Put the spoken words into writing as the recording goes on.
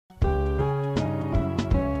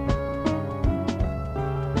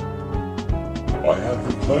I had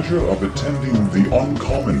the pleasure of attending the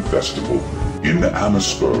Uncommon Festival in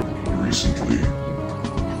Amherstburg recently.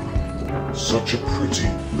 Such a pretty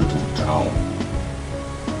little town,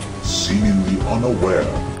 seemingly unaware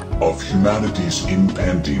of humanity's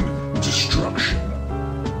impending destruction.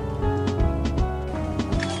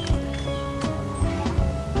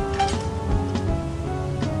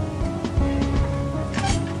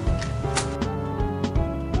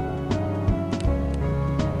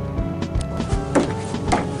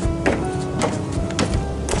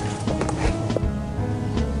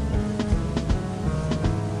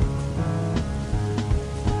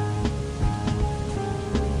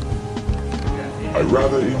 I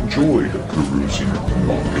rather enjoyed perusing the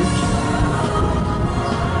market.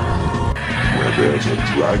 Where there's a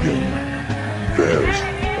dragon, there's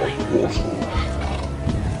a portal.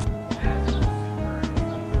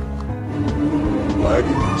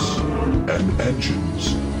 Wagons and engines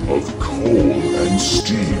of coal and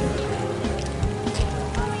steam.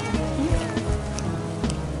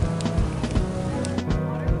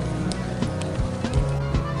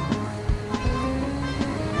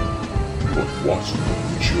 But wasn't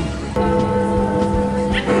the children?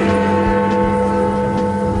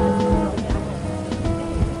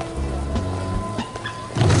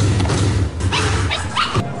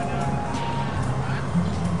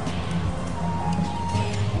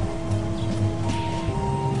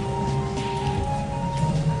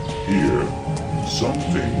 Here, some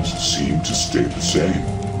things seem to stay the same.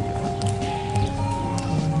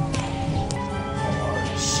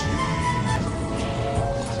 I see.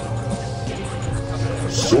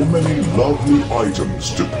 So many lovely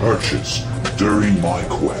items to purchase during my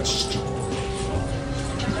quest.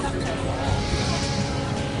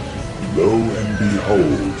 Lo and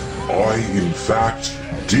behold, I in fact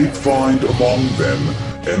did find among them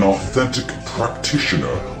an authentic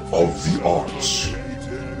practitioner of the arts.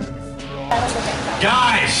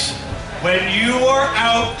 Guys, when you are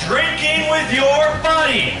out drinking with your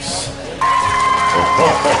buddies.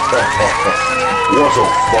 What a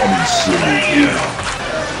funny, silly thing.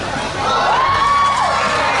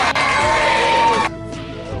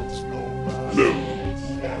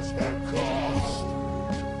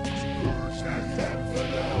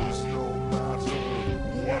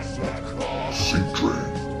 Sea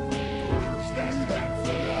train.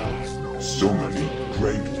 So many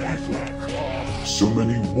great people. So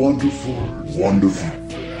many wonderful, wonderful,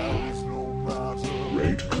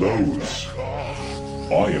 great clothes.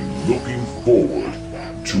 I am looking forward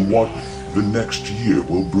to what the next year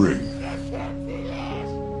will bring.